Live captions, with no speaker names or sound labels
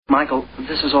Michael,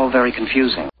 this is all very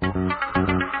confusing.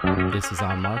 This is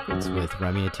On Markets with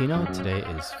Remy Attino. Today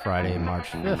is Friday, March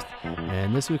 5th,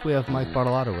 and this week we have Mike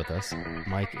Bartolotta with us.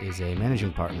 Mike is a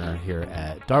managing partner here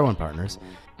at Darwin Partners.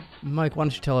 Mike, why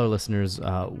don't you tell our listeners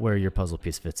where your puzzle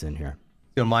piece fits in here?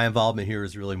 You know, my involvement here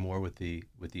is really more with the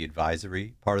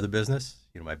advisory part of the business.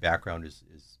 You know, my background is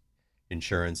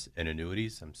insurance and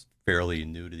annuities. I'm fairly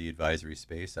new to the advisory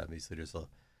space. Obviously, there's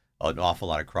an awful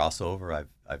lot of crossover.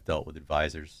 I've dealt with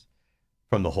advisors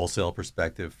from the wholesale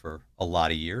perspective for a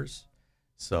lot of years,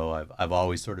 so I've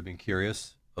always sort of been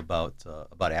curious about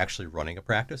actually running a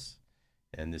practice,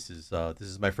 and this is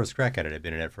my first crack at it. I've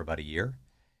been in it for about a year,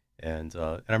 and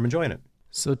I'm enjoying it.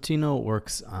 So Tino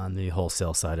works on the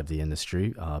wholesale side of the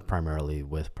industry, primarily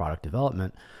with product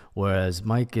development, whereas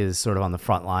Mike is sort of on the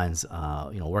front lines,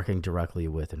 working directly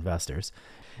with investors.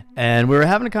 And we were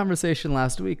having a conversation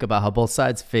last week about how both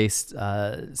sides faced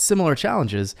similar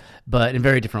challenges, but in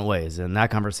very different ways. And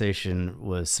that conversation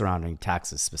was surrounding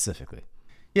taxes specifically.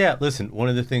 Yeah, listen, one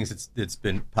of the things that's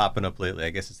been popping up lately,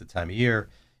 I guess it's the time of year,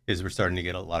 is we're starting to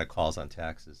get a lot of calls on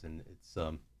taxes. And it's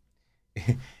and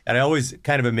it always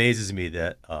kind of amazes me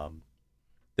that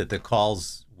the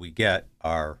calls we get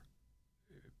are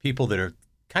people that are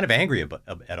kind of angry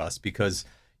at us because,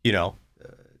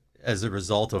 as a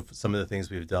result of some of the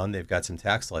things we've done, they've got some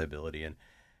tax liability. And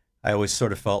I always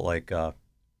sort of felt like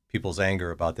people's anger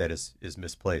about that is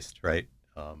misplaced, right?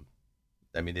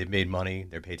 They've made money,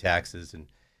 they pay taxes, and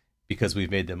because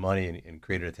we've made them money and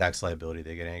created a tax liability,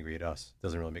 they get angry at us. It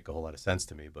doesn't really make a whole lot of sense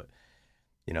to me, but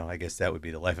I guess that would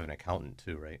be the life of an accountant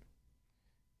too, right?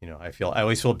 I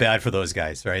always feel bad for those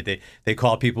guys, right? They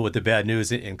call people with the bad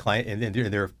news and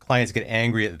their clients get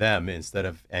angry at them instead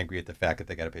of angry at the fact that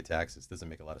they got to pay taxes. Doesn't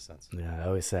make a lot of sense. Yeah, I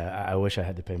always say I wish I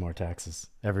had to pay more taxes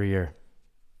every year.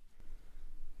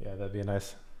 Yeah, that'd be a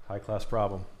nice high-class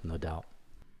problem. No doubt.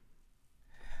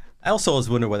 I also always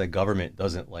wonder why the government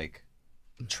doesn't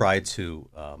try to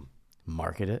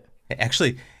market it.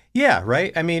 Actually, yeah,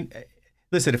 right. I mean,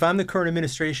 listen, if I'm the current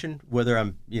administration, whether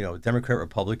I'm, Democrat,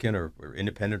 Republican, or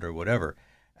independent or whatever,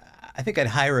 I think I'd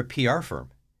hire a PR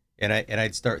firm, and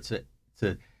I'd start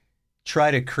to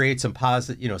try to create some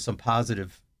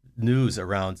positive news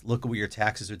around. Look at what your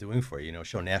taxes are doing for you.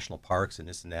 Show national parks and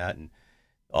this and that, and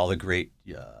all the great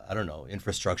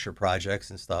infrastructure projects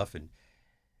and stuff. And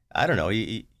I don't know,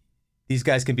 these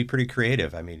guys can be pretty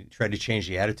creative. I mean, try to change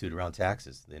the attitude around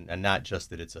taxes, and not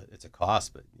just that it's a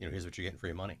cost, but here's what you're getting for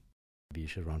your money. Maybe you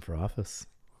should run for office.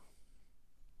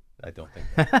 I don't think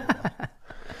that.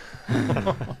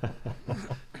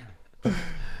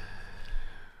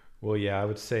 Well, yeah, I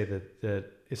would say that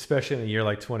especially in a year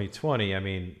like 2020, I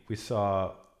mean, we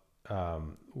saw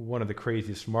one of the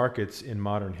craziest markets in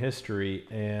modern history.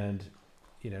 And,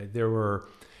 there were,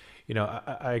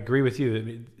 I agree with you. I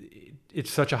mean, it's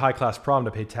such a high-class problem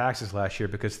to pay taxes last year,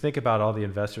 because think about all the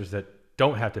investors that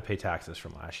don't have to pay taxes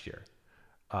from last year.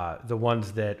 The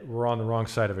ones that were on the wrong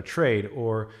side of a trade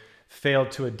or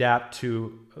failed to adapt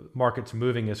to markets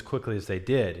moving as quickly as they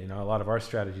did. A lot of our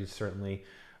strategies, certainly,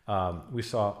 we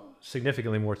saw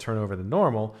significantly more turnover than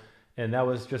normal. And that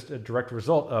was just a direct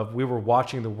result of we were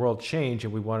watching the world change,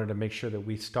 and we wanted to make sure that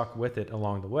we stuck with it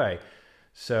along the way.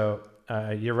 So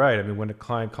you're right. I mean, when a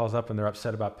client calls up and they're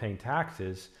upset about paying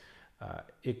taxes,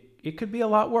 it could be a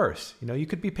lot worse. You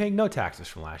could be paying no taxes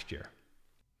from last year.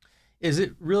 Is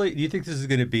it really? Do you think this is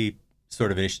going to be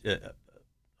sort of a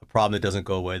problem that doesn't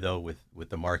go away, though, with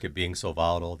the market being so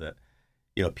volatile that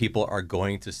people are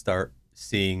going to start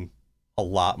seeing a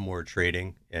lot more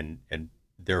trading and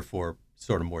therefore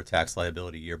sort of more tax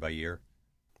liability year by year?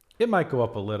 It might go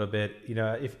up a little bit.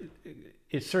 If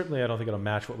it certainly, I don't think it'll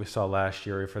match what we saw last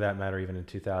year, or for that matter, even in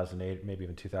 2008, maybe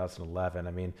even 2011.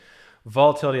 I mean,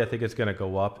 volatility, I think it's going to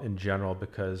go up in general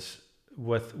because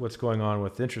with what's going on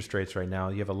with interest rates right now,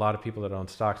 you have a lot of people that own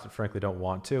stocks that frankly don't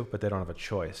want to, but they don't have a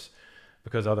choice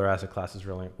because other asset classes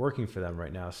really aren't working for them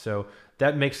right now. So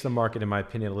that makes the market, in my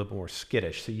opinion, a little bit more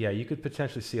skittish. So yeah, you could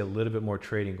potentially see a little bit more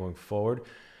trading going forward.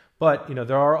 But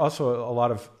there are also a lot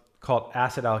of called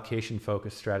asset allocation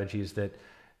focused strategies that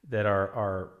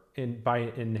are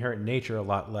by inherent nature a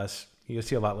lot less. You'll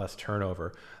see a lot less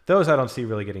turnover. Those I don't see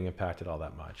really getting impacted all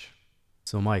that much.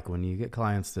 So Mike, when you get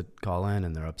clients that call in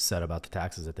and they're upset about the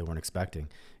taxes that they weren't expecting,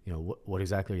 what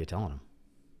exactly are you telling them?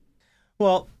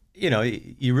 Well,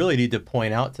 you really need to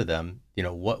point out to them,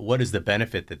 what is the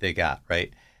benefit that they got,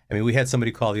 right? I mean, we had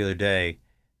somebody call the other day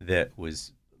that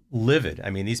was livid. I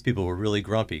mean, these people were really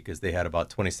grumpy because they had about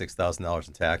 $26,000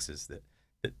 in taxes that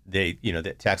they,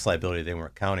 that tax liability they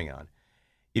weren't counting on.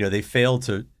 They failed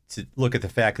to look at the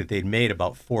fact that they'd made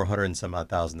about $400 and some odd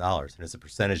thousand, and as a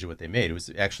percentage of what they made, it was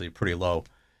actually a pretty low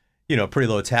pretty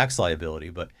low tax liability.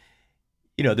 But,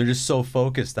 they're just so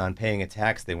focused on paying a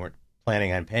tax they weren't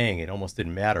planning on paying. It almost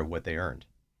didn't matter what they earned.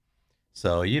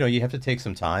 So, you have to take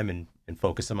some time and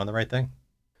focus them on the right thing.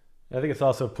 I think it's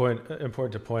also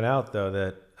important to point out, though,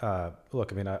 that,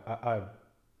 look, I mean, I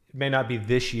it may not be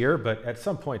this year, but at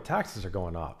some point taxes are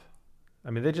going up.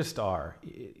 I mean, they just are.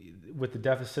 With the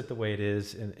deficit the way it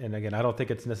is, and again, I don't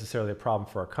think it's necessarily a problem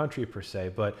for our country per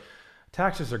se, but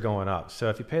taxes are going up. So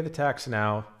if you pay the tax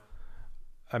now,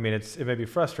 I mean, it may be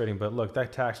frustrating, but look,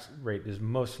 that tax rate is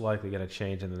most likely going to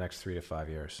change in the next 3 to 5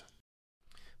 years.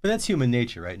 But that's human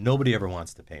nature, right? Nobody ever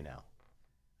wants to pay now.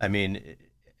 I mean,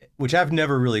 which I've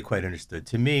never really quite understood.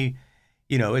 To me,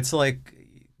 it's like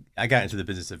I got into the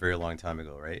business a very long time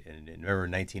ago, right? And remember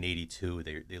in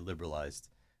 1982, they liberalized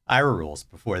IRA rules.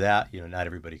 Before that, not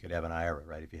everybody could have an IRA,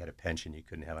 right? If you had a pension, you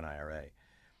couldn't have an IRA.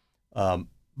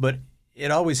 But it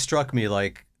always struck me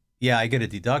like, yeah, I get a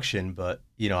deduction, but,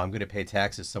 I'm going to pay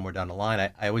taxes somewhere down the line.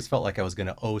 I always felt like I was going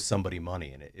to owe somebody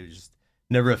money, and it was just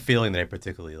never a feeling that I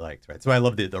particularly liked, right? So I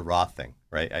love the Roth thing,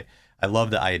 right? I love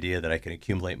the idea that I can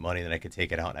accumulate money, that I can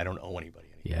take it out, and I don't owe anybody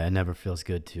anything. Yeah, it never feels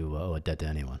good to owe a debt to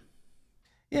anyone.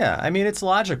 Yeah, I mean, it's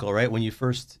logical, right? When you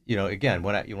first, again,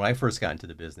 when I first got into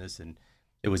the business, and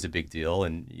it was a big deal,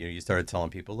 and you started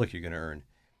telling people, look, you're going to earn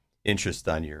interest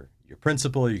on your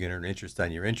principal, you're going to earn interest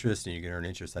on your interest, and you're going to earn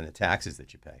interest on the taxes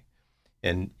that you pay.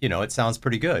 And, it sounds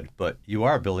pretty good, but you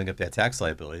are building up that tax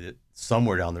liability that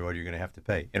somewhere down the road you're going to have to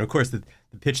pay. And of course, the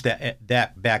pitch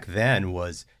that back then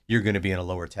was you're going to be in a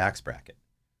lower tax bracket.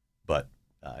 But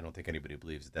I don't think anybody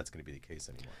believes that that's going to be the case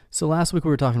anymore. So last week we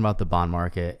were talking about the bond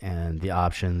market and the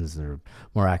options, or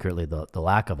more accurately, the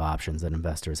lack of options that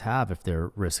investors have if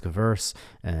they're risk averse,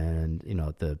 and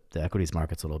the equities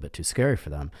market's a little bit too scary for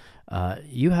them.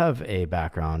 You have a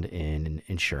background in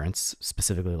insurance,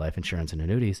 specifically life insurance and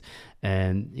annuities,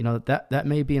 and that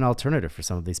may be an alternative for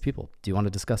some of these people. Do you want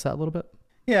to discuss that a little bit?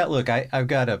 Yeah, look,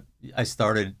 I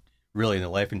started really in the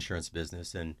life insurance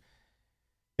business, and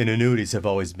annuities have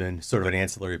always been sort of an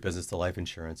ancillary business to life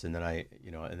insurance, and then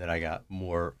I got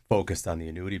more focused on the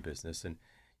annuity business, and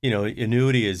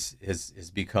annuity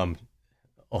has become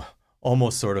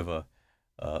almost sort of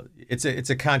it's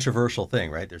a controversial thing,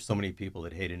 right? There's so many people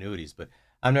that hate annuities, but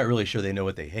I'm not really sure they know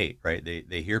what they hate, right?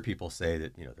 They hear people say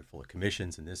that they're full of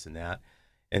commissions and this and that,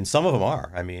 and some of them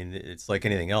are. I mean, it's like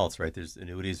anything else, right? There's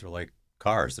annuities are like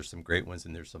cars. There's some great ones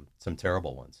and there's some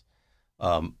terrible ones.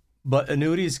 But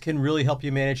annuities can really help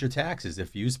you manage your taxes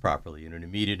if used properly. An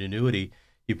immediate annuity,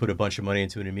 you put a bunch of money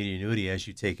into an immediate annuity. As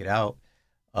you take it out,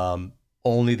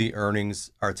 only the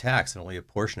earnings are taxed, and only a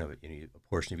portion of it. A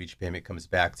portion of each payment comes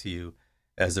back to you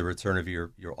as a return of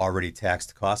your already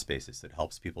taxed cost basis. It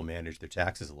helps people manage their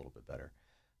taxes a little bit better.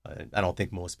 I don't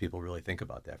think most people really think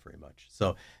about that very much.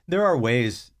 So there are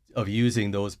ways of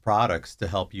using those products to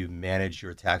help you manage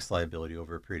your tax liability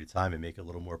over a period of time and make it a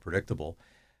little more predictable.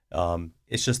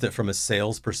 It's just that from a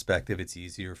sales perspective, it's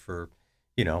easier for,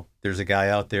 there's a guy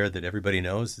out there that everybody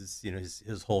knows is,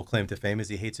 his whole claim to fame is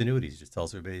he hates annuities. He just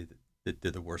tells everybody that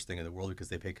they're the worst thing in the world because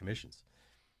they pay commissions.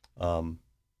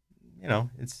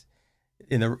 It's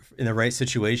in the right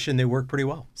situation, they work pretty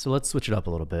well. So let's switch it up a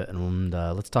little bit, and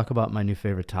let's talk about my new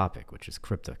favorite topic, which is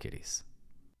CryptoKitties.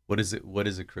 What is it? What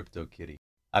is a CryptoKitty?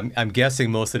 I'm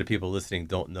guessing most of the people listening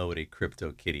don't know what a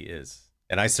CryptoKitty is.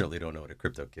 And I certainly don't know what a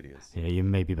CryptoKitty is. Yeah, you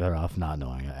may be better off not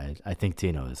knowing. I think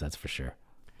Tino is, that's for sure.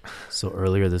 So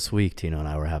earlier this week, Tino and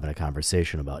I were having a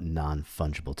conversation about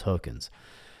non-fungible tokens,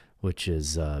 which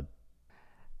is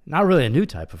not really a new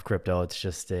type of crypto. It's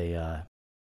just a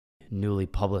newly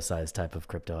publicized type of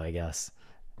crypto, I guess.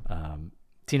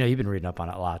 Tino, you've been reading up on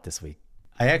it a lot this week.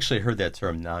 I actually heard that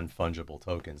term, non-fungible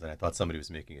tokens, and I thought somebody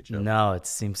was making a joke. No, it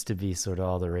seems to be sort of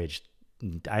all the rage.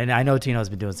 I know Tino's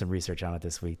been doing some research on it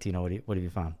this week. Tino, what have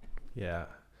you found? Yeah.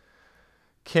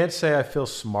 Can't say I feel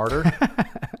smarter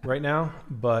right now,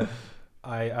 but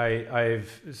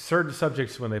I've certain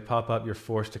subjects when they pop up, you're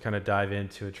forced to kind of dive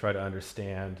into it, try to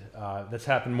understand. That's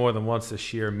happened more than once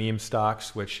this year. Meme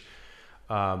stocks, which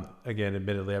again,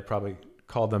 admittedly, I probably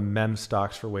called them meme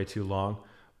stocks for way too long.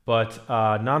 But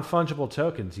non-fungible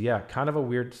tokens, yeah, kind of a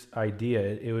weird idea.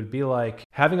 It would be like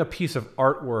having a piece of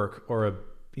artwork or a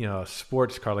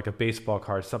sports card, like a baseball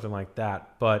card, something like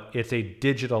that, but it's a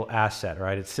digital asset,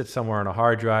 right? It sits somewhere on a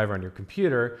hard drive or on your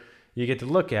computer. You get to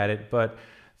look at it, but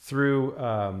through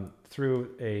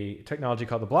a technology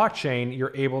called the blockchain,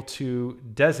 you're able to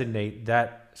designate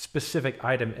that specific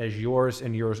item as yours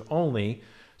and yours only.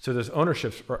 So there's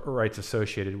ownership rights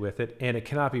associated with it, and it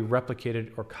cannot be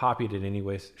replicated or copied in any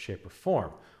way, shape, or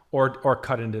form, or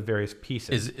cut into various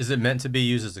pieces. Is it meant to be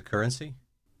used as a currency?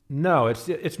 No,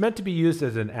 it's meant to be used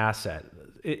as an asset.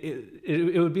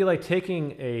 it would be like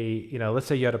taking let's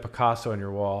say you had a Picasso on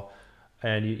your wall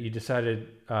and you decided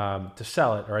to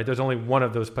sell it, all right? There's only one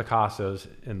of those Picassos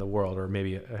in the world, or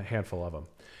maybe a handful of them.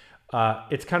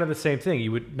 It's kind of the same thing.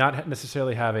 You would not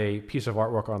necessarily have a piece of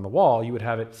artwork on the wall. You would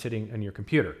have it sitting in your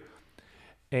computer.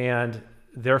 And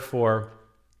therefore,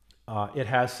 it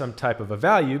has some type of a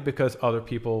value because other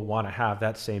people want to have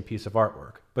that same piece of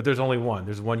artwork. But there's only one.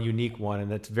 There's one unique one,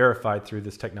 and it's verified through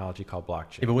this technology called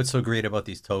blockchain. Yeah, but what's so great about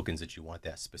these tokens that you want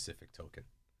that specific token?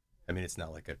 I mean, it's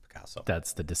not like a Picasso.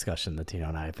 That's the discussion that Tino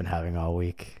and I have been having all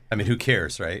week. I mean, who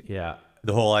cares, right? Yeah.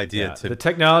 The whole idea The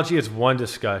technology is one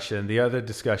discussion. The other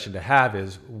discussion to have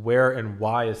is where and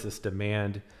why is this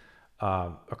demand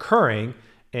occurring,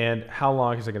 and how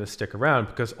long is it going to stick around?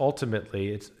 Because ultimately,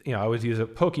 it's I always use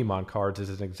Pokemon cards as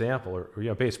an example,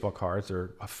 or baseball cards,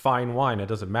 or a fine wine. It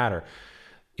doesn't matter.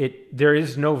 There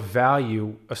is no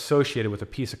value associated with a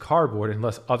piece of cardboard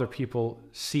unless other people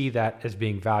see that as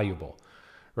being valuable,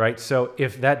 right? So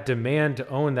if that demand to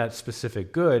own that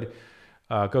specific good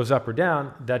goes up or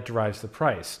down, that drives the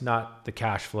price, not the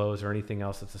cash flows or anything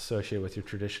else that's associated with your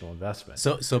traditional investment.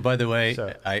 So by the way,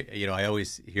 I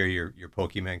always hear your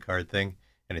Pokemon card thing,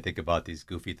 and I think about these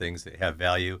goofy things that have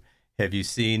value. Have you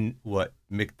seen what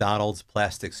McDonald's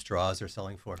plastic straws are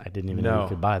selling for? I didn't even know you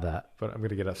could buy that. But I'm going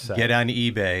to get upset. Get on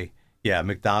eBay. Yeah,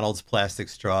 McDonald's plastic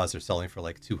straws are selling for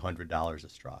like $200 a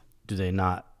straw. Do they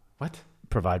not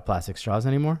provide plastic straws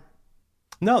anymore?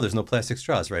 No, there's no plastic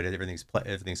straws, right?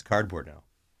 Everything's cardboard now.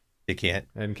 They can't.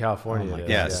 In California, it is.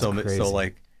 Yeah, crazy. so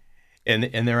like,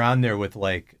 and they're on there with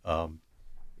like,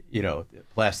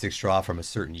 plastic straw from a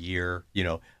certain year.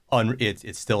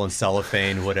 It's still in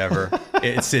cellophane, whatever.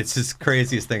 It's just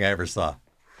craziest thing I ever saw.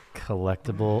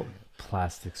 Collectible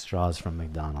plastic straws from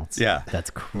McDonald's. Yeah, that's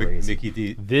crazy. Mickey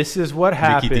D. This is what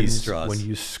happens when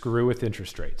you screw with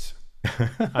interest rates.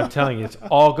 I'm telling you, it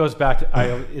all goes back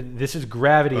to this is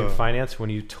gravity in finance.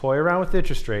 When you toy around with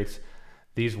interest rates,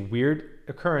 these weird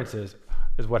occurrences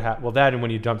is what happens. Well, that and when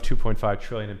you dump 2.5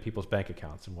 trillion in people's bank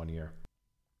accounts in 1 year.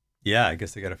 Yeah, I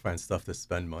guess they got to find stuff to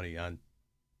spend money on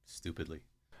stupidly.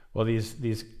 Well,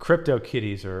 these crypto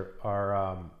kitties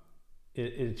are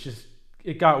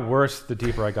it got worse the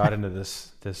deeper I got into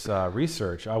this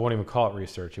research. I won't even call it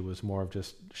research. It was more of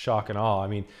just shock and awe. I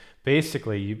mean,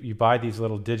 basically, you buy these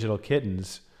little digital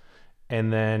kittens,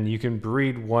 and then you can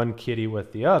breed one kitty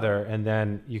with the other, and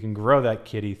then you can grow that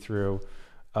kitty through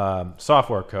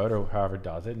software code or however it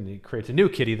does it, and it creates a new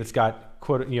kitty that's got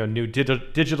new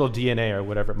digital DNA or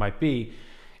whatever it might be,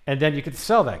 and then you can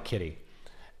sell that kitty.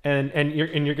 And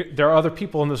there are other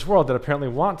people in this world that apparently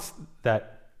wants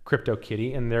that crypto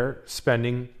kitty, and they're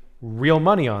spending real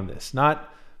money on this,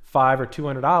 not $500 or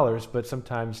 $200, but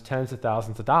sometimes tens of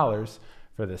thousands of dollars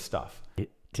for this stuff.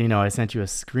 Tino, I sent you a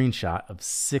screenshot of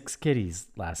 6 kitties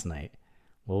last night.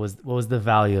 What was the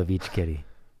value of each kitty?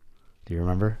 Do you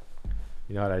remember?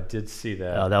 You know what? I did see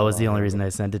that. Oh, that was the only reason I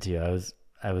sent it to you.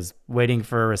 I was waiting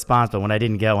for a response, but when I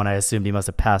didn't get one, I assumed you must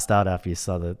have passed out after you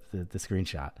saw the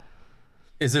screenshot.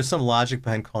 Is there some logic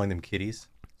behind calling them kitties?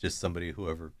 Just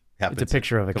whoever happens. It's a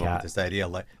picture of a come cat. Up with this idea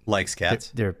likes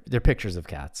cats. They're pictures of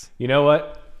cats. You know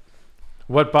what?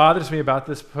 What bothers me about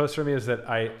this post for me is that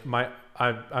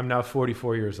I'm now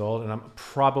 44 years old, and I'm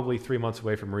probably 3 months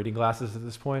away from reading glasses at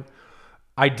this point.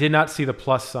 I did not see the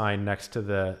plus sign next to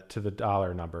the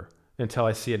dollar number until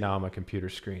I see it now on my computer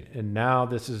screen, and now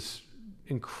this is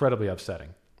incredibly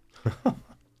upsetting.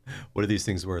 What are these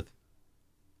things worth?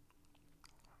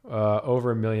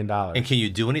 Over $1 million. And can you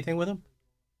do anything with them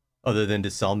other than to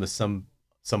sell them to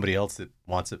somebody else that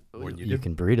wants it more than you do? You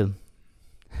can breed them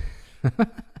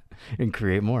and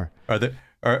create more. Are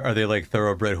they like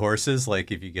thoroughbred horses?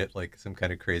 Like if you get like some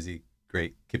kind of crazy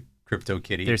great crypto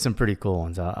kitty? There's some pretty cool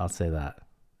ones. I'll say that.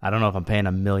 I don't know if I'm paying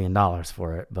 $1 million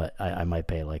for it, but I might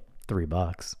pay like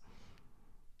 $3.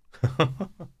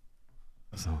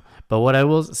 But what I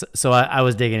will, so I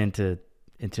was digging into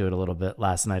it a little bit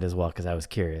last night as well because I was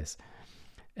curious,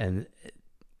 and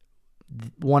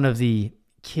one of the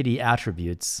kitty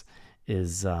attributes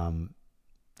is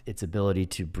its ability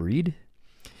to breed.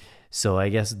 So I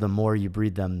guess the more you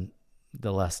breed them,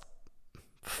 the less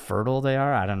fertile they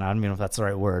are. I don't know if that's the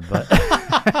right word, but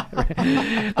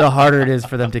the harder it is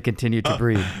for them to continue to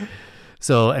breed.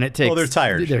 So, and it takes. Well, they're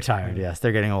tired. They're tired. Yes,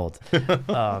 they're getting old.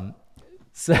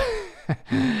 So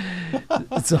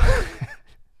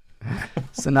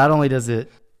not only does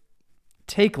it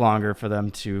take longer for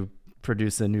them to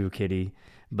produce a new kitty,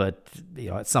 but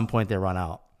at some point they run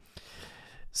out.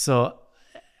 So,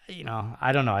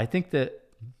 I don't know. I think that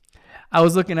I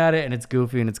was looking at it and it's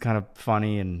goofy and it's kind of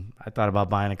funny, and I thought about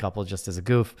buying a couple just as a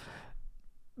goof.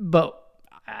 But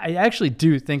I actually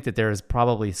do think that there is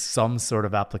probably some sort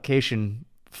of application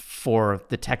for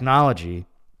the technology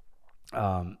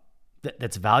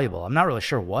that's valuable. I'm not really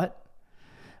sure what,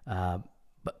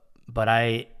 but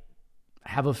I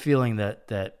have a feeling that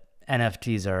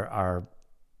NFTs are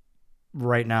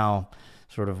right now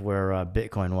sort of where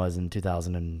Bitcoin was in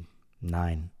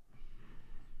 2009.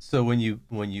 So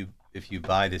if you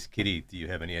buy this kitty, do you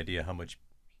have any idea how much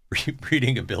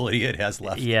breeding ability it has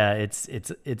left? Yeah, it's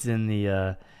in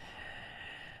the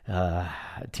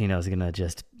Tino's gonna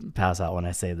just pass out when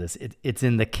I say this. It's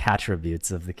in the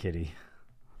cattributes of the kitty.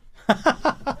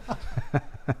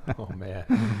 Oh man.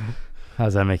 How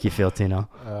does that make you feel, Tino?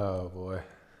 Oh boy.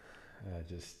 I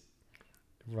just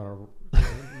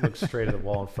look straight at the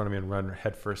wall in front of me and run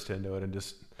headfirst into it and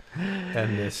just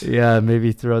end this. Yeah,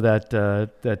 maybe throw that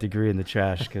degree in the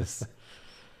trash because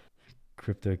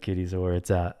CryptoKitties are where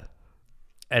it's at.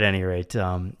 At any rate,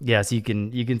 yes, you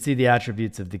can see the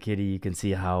attributes of the kitty. You can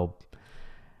see how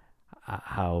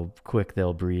quick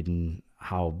they'll breed and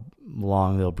how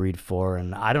long they'll breed for.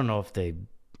 And I don't know if they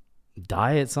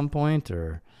die at some point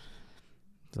or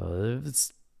so.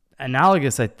 It's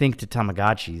analogous, I think, to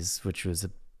Tamagotchis, which was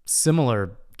a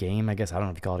similar game. I guess I don't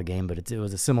know if you call it a game, but it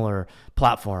was a similar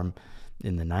platform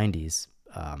in the 90s.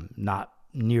 Not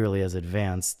nearly as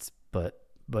advanced, but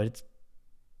it's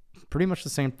pretty much the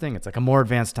same thing. It's like a more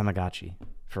advanced Tamagotchi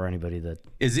for anybody that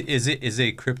Is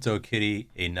a CryptoKitty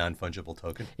a non-fungible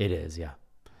token? it is. Yeah.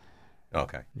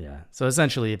 Okay. Yeah. So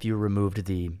essentially, if you removed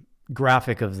the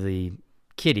graphic of the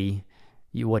kitty,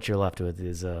 what you're left with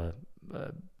is a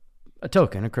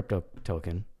token, a crypto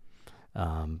token,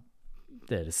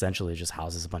 that essentially just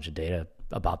houses a bunch of data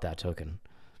about that token.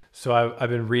 So I've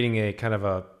been reading a kind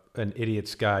of an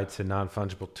idiot's guide to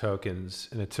non-fungible tokens,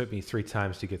 and it took me 3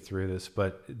 times to get through this,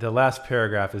 but the last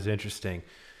paragraph is interesting.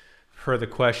 For the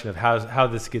question of how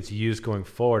this gets used going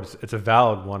forward, it's a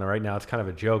valid one. Right now, it's kind of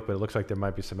a joke, but it looks like there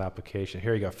might be some application.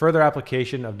 Here you go. Further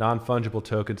application of non-fungible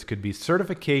tokens could be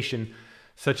certification,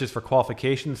 such as for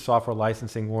qualifications, software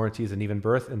licensing, warranties, and even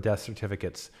birth and death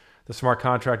certificates. The smart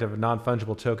contract of a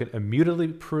non-fungible token immutably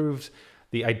proves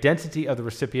the identity of the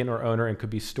recipient or owner and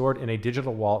could be stored in a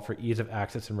digital wallet for ease of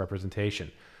access and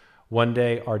representation. One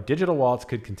day, our digital wallets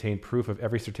could contain proof of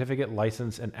every certificate,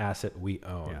 license, and asset we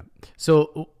own. Yeah.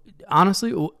 So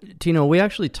honestly, Tino, we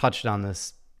actually touched on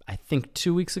this, I think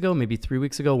 2 weeks ago, maybe 3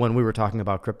 weeks ago, when we were talking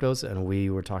about cryptos and we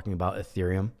were talking about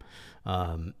Ethereum.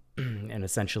 And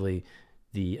essentially,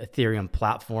 the Ethereum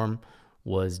platform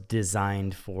was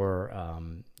designed for,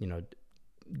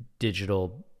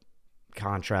 digital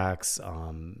contracts,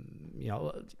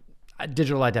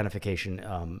 digital identification,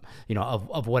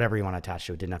 of whatever you want to attach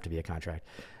to it. Didn't have to be a contract.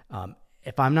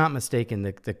 If I'm not mistaken,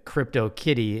 the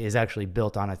CryptoKitty is actually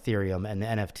built on Ethereum, and the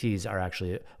NFTs are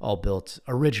actually all built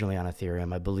originally on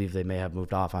Ethereum. I believe they may have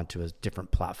moved off onto a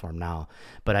different platform now,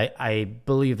 but I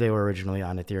believe they were originally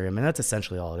on Ethereum, and that's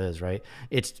essentially all it is, right?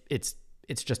 It's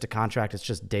just a contract. It's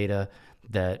just data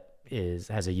that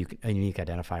has a unique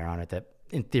identifier on it that,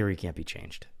 in theory, can't be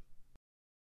changed.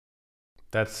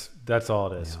 That's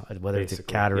all it is. Whether basically. It's a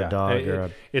cat or a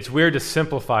dog it's weird to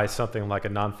simplify something like a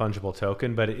non-fungible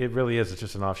token, but it really is. It's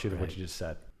just an offshoot of what you just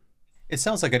said. It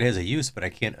sounds like it has a use, but I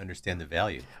can't understand the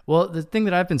value. Well, the thing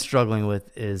that I've been struggling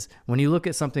with is when you look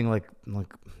at something like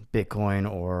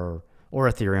Bitcoin or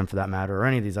Ethereum, for that matter, or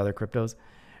any of these other cryptos,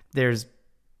 there's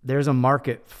a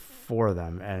market for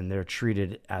them, and they're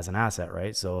treated as an asset,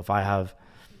 right? So if I have,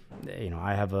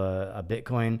 a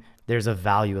Bitcoin, there's a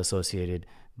value associated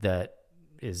that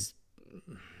is,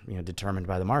 determined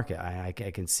by the market. I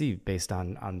can see based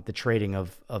on the trading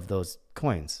of those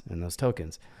coins and those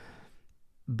tokens.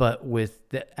 But with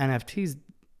the NFTs,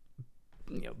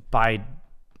 by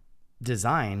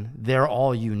design, they're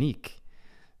all unique.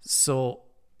 So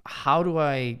how do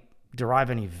I derive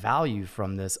any value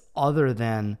from this other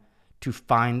than to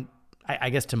find,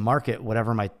 I guess, to market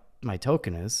whatever my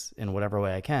token is in whatever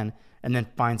way I can, and then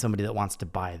find somebody that wants to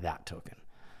buy that token?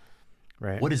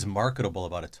 Right. What is marketable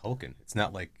about a token? It's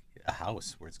not like a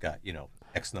house where it's got,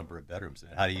 X number of bedrooms.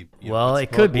 How do you?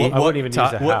 It could be. I wouldn't even use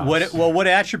a house. What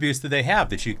attributes do they have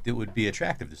that would be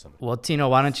attractive to somebody? Well, Tino,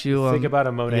 why don't you think about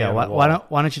a Monet? Yeah.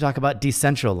 Why don't you talk about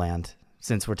Decentraland,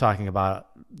 since we're talking about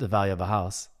the value of a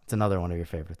house? It's another one of your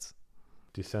favorites.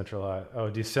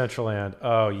 Decentraland.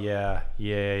 Oh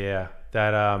yeah.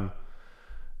 That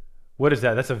what is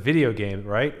that? That's a video game,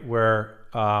 right? Where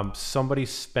somebody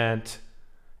spent.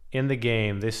 In the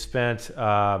game, they spent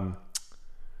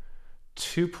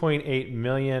 2.8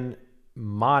 million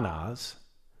manas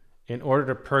in order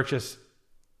to purchase.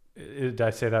 Did I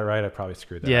say that right? I probably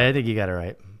screwed that up. Yeah, I think you got it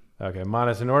right. Okay,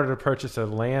 manas in order to purchase a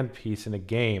land piece in a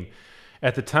game.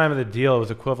 At the time of the deal, it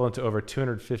was equivalent to over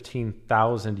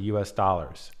 $215,000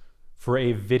 US for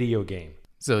a video game.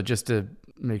 So just to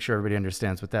make sure everybody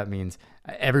understands what that means,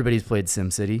 everybody's played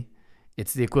SimCity.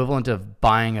 It's the equivalent of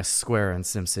buying a square in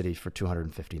SimCity for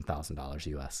 $215,000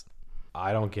 US.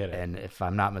 I don't get it. And if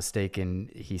I'm not mistaken,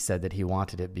 he said that he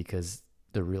wanted it because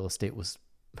the real estate was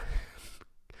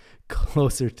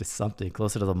closer to something,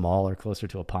 closer to the mall or closer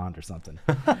to a pond or something.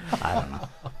 I don't know.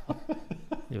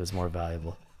 It was more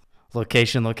valuable.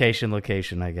 Location, I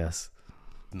guess.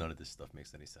 None of this stuff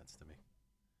makes any sense to me.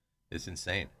 It's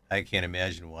insane. I can't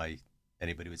imagine why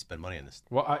anybody would spend money on this.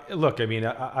 Well,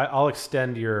 I'll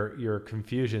extend your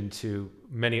confusion to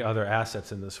many other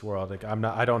assets in this world. Like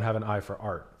I don't have an eye for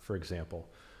art, for example.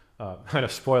 Kind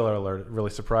of spoiler alert,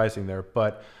 really surprising there,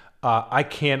 but I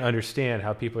can't understand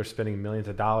how people are spending millions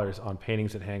of dollars on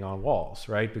paintings that hang on walls,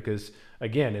 right? Because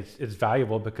again, it's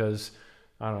valuable because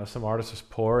I don't know, some artist was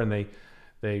poor and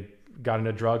they got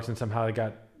into drugs and somehow they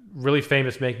got really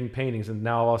famous making paintings, and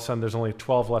now all of a sudden there's only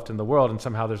 12 left in the world, and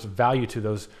somehow there's value to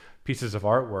those pieces of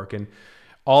artwork. And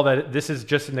all that, this is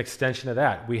just an extension of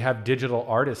that. We have digital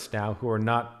artists now who are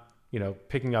not,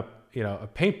 picking up, a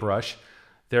paintbrush.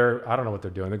 I don't know what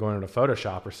they're doing. They're going into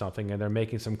Photoshop or something and they're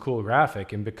making some cool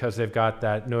graphic. And because they've got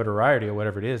that notoriety or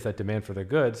whatever it is, that demand for their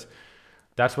goods,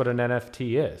 that's what an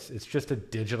NFT is. It's just a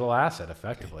digital asset,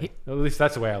 effectively. At least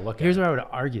that's the way I look at it. Here's where I would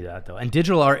argue that, though. And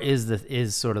digital art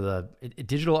is sort of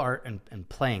digital art and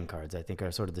playing cards, I think,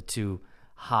 are sort of the two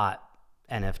hot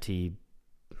NFT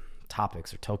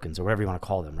topics or tokens or whatever you want to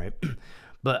call them, right?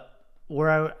 But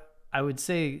where I would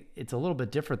say it's a little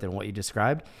bit different than what you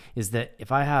described is that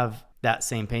if I have that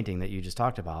same painting that you just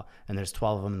talked about and there's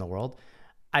 12 of them in the world,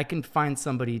 I can find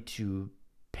somebody to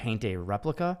paint a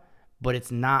replica, but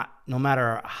it's not, no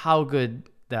matter how good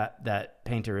that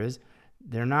painter is,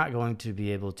 they're not going to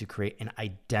be able to create an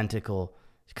identical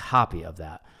copy of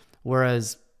that.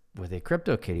 Whereas with a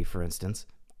CryptoKitty, for instance,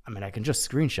 I can just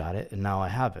screenshot it and now I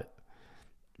have it,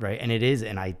 right? And it is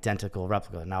an identical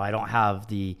replica. Now I don't have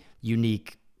the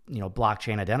unique,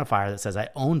 blockchain identifier that says I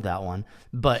owned that one,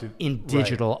 but in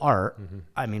digital art,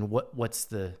 what's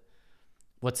the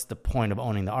point of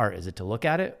owning the art? Is it to look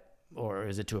at it or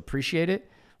is it to appreciate it?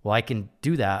 Well, I can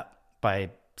do that by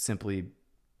simply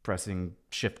pressing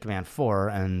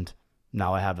Shift-Command-4, and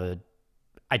now I have a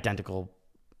identical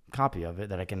copy of it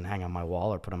that I can hang on my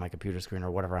wall or put on my computer screen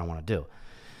or whatever I want to do.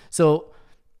 So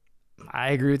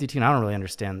I agree with you, Tina. I don't really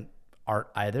understand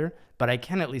art either, but I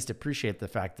can at least appreciate the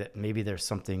fact that maybe there's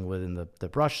something within the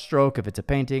brush stroke if it's a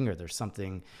painting, or there's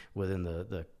something within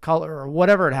the color or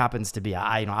whatever it happens to be.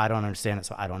 I don't understand it,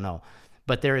 so I don't know.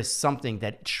 But there is something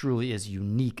that truly is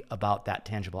unique about that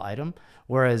tangible item.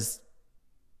 Whereas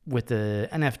with the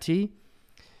NFT,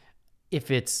 if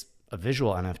it's a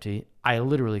visual NFT, I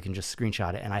literally can just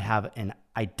screenshot it and I have an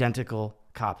identical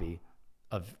copy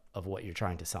of what you're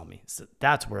trying to sell me. So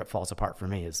that's where it falls apart for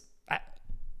me is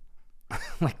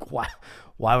why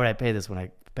would I pay this when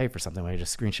I pay for something when I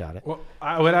just screenshot it? Well,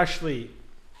 I'd actually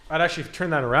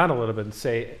turn that around a little bit and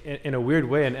say, in a weird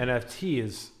way, an NFT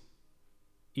is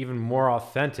even more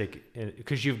authentic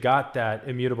because you've got that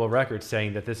immutable record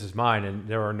saying that this is mine and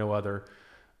there are no other,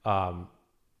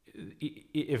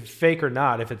 if fake or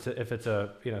not, if it's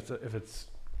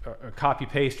a copy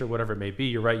paste or whatever it may be,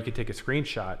 you're right. You could take a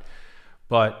screenshot,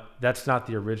 but that's not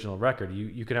the original record.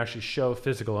 You can actually show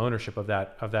physical ownership of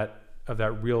that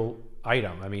real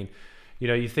item.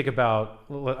 You think about,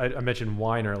 I mentioned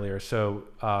wine earlier. So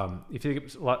if you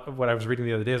think what I was reading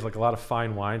the other day is like a lot of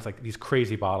fine wines, like these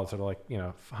crazy bottles that are like,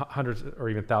 hundreds or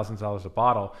even thousands of dollars a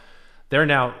bottle. They're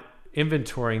now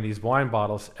inventorying these wine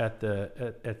bottles at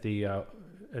the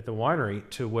winery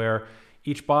to where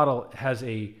each bottle has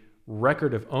a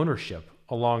record of ownership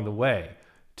along the way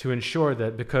to ensure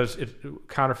that, because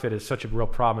counterfeit is such a real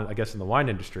problem, I guess, in the wine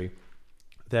industry,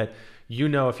 that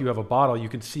if you have a bottle, you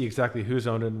can see exactly who's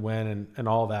owned it and when and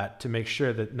all that to make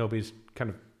sure that nobody's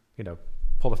kind of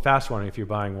pulled a fast one if you're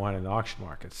buying wine in the auction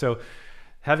market. So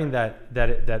having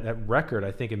that record,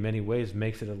 I think in many ways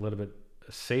makes it a little bit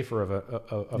safer of a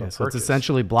purchase. So it's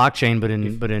essentially blockchain,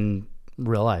 but in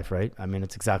real life, right?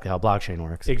 It's exactly how blockchain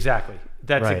works. Exactly.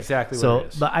 That's right. Exactly what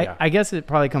it is. But I guess it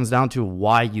probably comes down to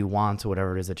why you want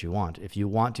whatever it is that you want. If you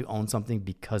want to own something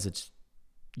because it's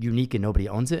unique and nobody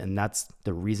owns it, and that's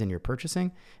the reason you're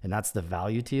purchasing, and that's the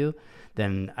value to you,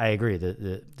 then I agree.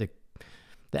 The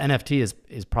NFT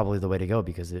is probably the way to go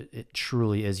because it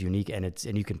truly is unique and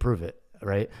you can prove it,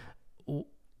 right?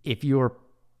 If you're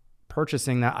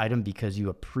purchasing that item because you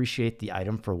appreciate the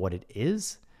item for what it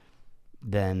is,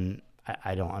 then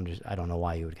I don't know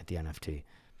why you would get the NFT.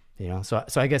 So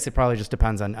I guess it probably just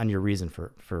depends on your reason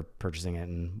for purchasing it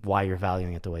and why you're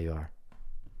valuing it the way you are.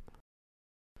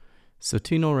 So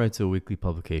Tino writes a weekly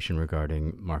publication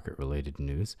regarding market-related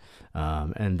news,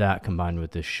 and that combined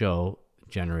with this show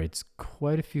generates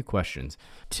quite a few questions.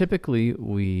 Typically,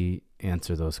 we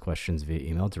answer those questions via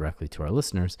email directly to our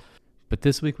listeners, but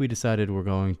this week we decided we're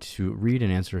going to read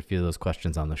and answer a few of those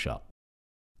questions on the show.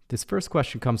 This first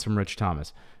question comes from Rich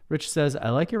Thomas. Rich says, I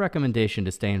like your recommendation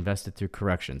to stay invested through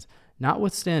corrections.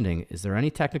 Notwithstanding, is there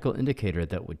any technical indicator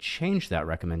that would change that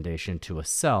recommendation to a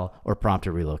sell or prompt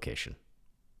a relocation?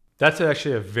 That's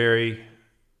actually a very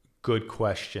good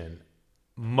question.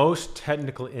 Most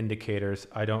technical indicators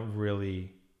I don't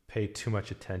really pay too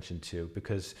much attention to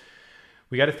because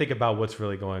we got to think about what's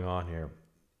really going on here.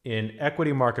 In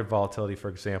equity market volatility, for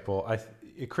example,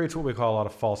 it creates what we call a lot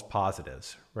of false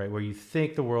positives, right? Where you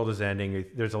think the world is ending.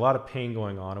 There's a lot of pain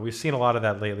going on. And we've seen a lot of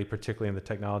that lately, particularly in the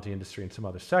technology industry and some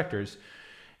other sectors.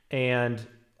 And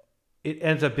it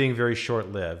ends up being very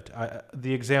short-lived.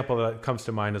 The example that comes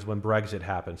to mind is when Brexit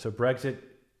happened. So Brexit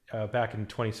back in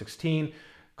 2016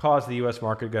 caused the U.S.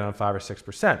 market to go down 5 or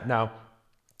 6%. Now,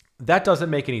 that doesn't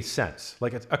make any sense.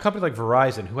 Like a company like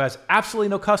Verizon, who has absolutely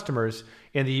no customers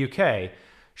in the UK,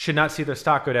 should not see their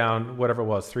stock go down, whatever it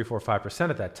was, 3, 4, 5%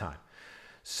 at that time.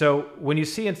 So when you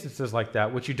see instances like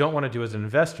that, what you don't want to do as an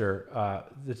investor,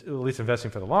 at least investing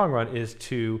for the long run, is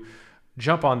to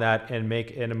jump on that and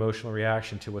make an emotional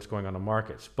reaction to what's going on in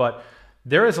markets. But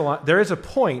there is a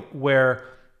point where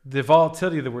the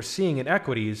volatility that we're seeing in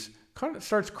equities kind of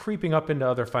starts creeping up into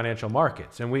other financial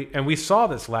markets. And we saw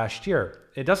this last year.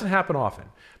 It doesn't happen often,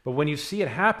 but when you see it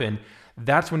happen,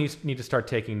 that's when you need to start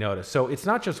taking notice. So it's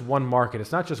not just one market.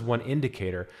 It's not just one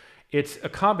indicator. It's a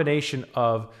combination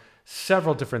of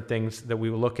several different things that we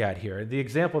will look at here. The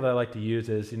example that I like to use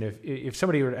is, if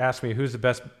somebody were to ask me who's the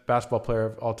best basketball player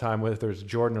of all time, whether it's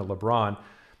Jordan or LeBron,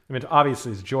 I mean,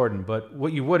 obviously it's Jordan, but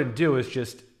what you wouldn't do is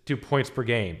just do points per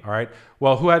game, all right?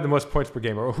 Well, who had the most points per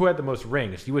game or who had the most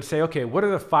rings? You would say, okay, what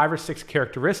are the 5 or 6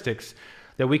 characteristics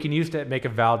that we can use to make a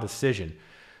valid decision?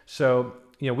 So,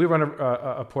 we run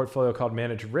a portfolio called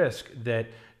Managed Risk that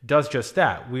does just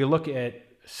that. We look at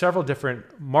several different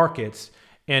markets,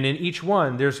 and in each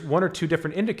one, there's 1 or 2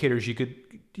 different indicators you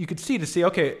could see to see,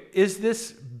 okay, is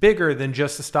this bigger than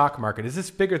just the stock market? Is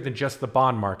this bigger than just the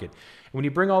bond market? And when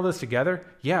you bring all this together,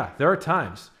 yeah, there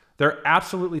are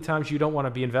absolutely times you don't want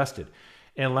to be invested.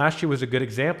 And last year was a good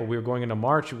example. We were going into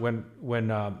March when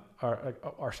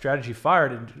our strategy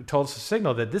fired and told us a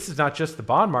signal that this is not just the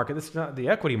bond market, this is not the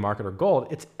equity market or gold,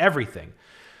 it's everything.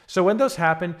 So when those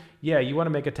happen, yeah, you want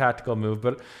to make a tactical move.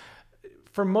 But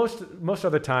for most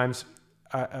other times,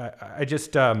 I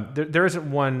just there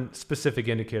isn't one specific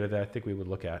indicator that I think we would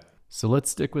look at. So let's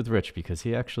stick with Rich because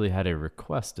he actually had a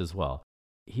request as well.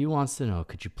 He wants to know,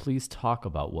 could you please talk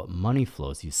about what money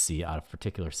flows you see out of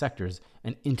particular sectors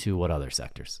and into what other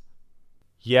sectors?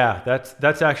 Yeah,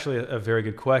 that's actually a very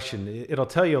good question. It'll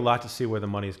tell you a lot to see where the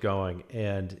money's going.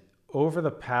 And over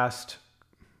the past,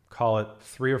 call it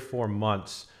 3 or 4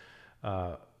 months,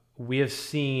 we have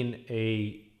seen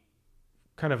a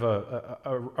kind of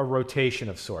a rotation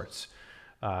of sorts.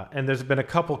 And there's been a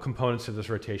couple components to this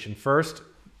rotation. First,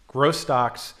 growth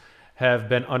stocks have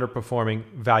been underperforming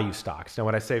value stocks. Now,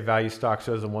 when I say value stocks,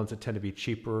 those are the ones that tend to be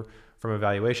cheaper from a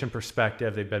valuation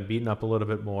perspective. They've been beaten up a little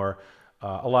bit more.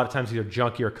 A lot of times, these are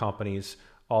junkier companies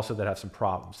also that have some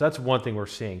problems. That's one thing we're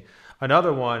seeing.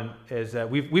 Another one is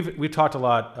that we've talked a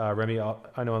lot, Remy,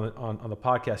 I know on the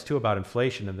podcast too, about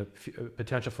inflation and the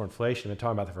potential for inflation. We've been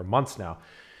talking about that for months now.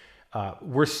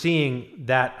 We're seeing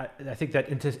that, I think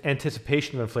that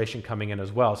anticipation of inflation coming in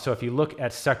as well. So if you look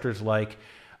at sectors like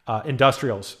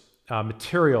industrials,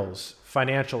 materials,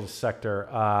 financial sector,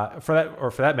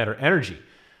 for that matter, energy.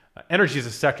 Energy is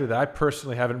a sector that I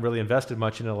personally haven't really invested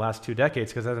much in the last 2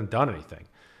 decades because it hasn't done anything.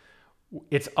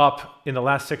 It's up in the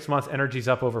last 6 months. Energy's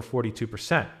up over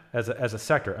 42% as a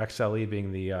sector, XLE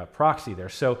being the proxy there.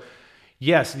 So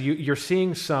yes, you're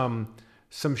seeing some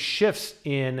shifts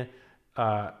in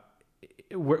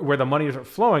where the money is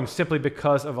flowing simply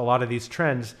because of a lot of these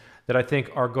trends that I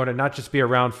think are going to not just be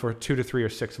around for 2 to 3 or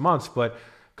 6 months, but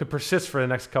could persist for the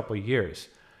next couple of years.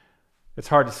 It's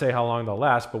hard to say how long they'll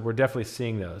last, but we're definitely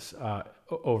seeing those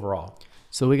overall.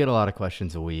 So we get a lot of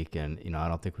questions a week, and I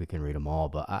don't think we can read them all,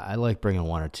 but I like bringing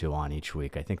 1 or 2 on each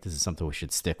week. I think this is something we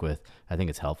should stick with. I think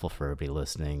it's helpful for everybody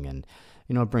listening, and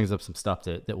it brings up some stuff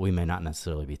that we may not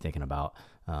necessarily be thinking about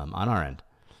on our end.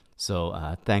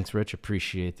 So thanks, Rich.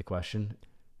 Appreciate the question,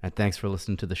 and thanks for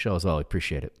listening to the show as well. I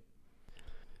appreciate it.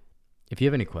 If you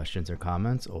have any questions or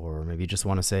comments, or maybe you just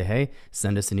want to say hey,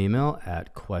 send us an email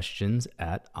at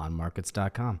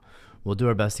questions@onmarkets.com. We'll do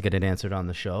our best to get it answered on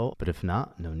the show, but if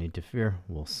not, no need to fear.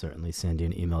 We'll certainly send you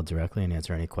an email directly and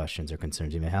answer any questions or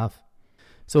concerns you may have.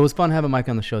 So it was fun having Mike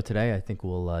on the show today. I think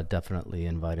we'll definitely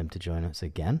invite him to join us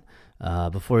again.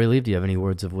 Before you leave, do you have any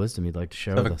words of wisdom you'd like to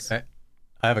share with us?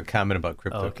 I have a comment about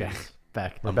crypto. Oh, okay.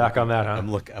 We're back on that, huh?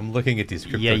 I'm looking at these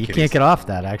crypto Yeah, you kitties. can't get off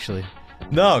that, actually.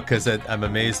 No, because I'm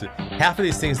amazed. Half of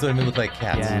these things don't even look like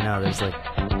cats. Yeah, I know. There's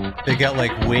like... They got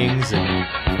like wings and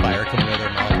fire coming out of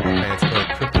their mouth. And it's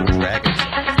like crypto dragons.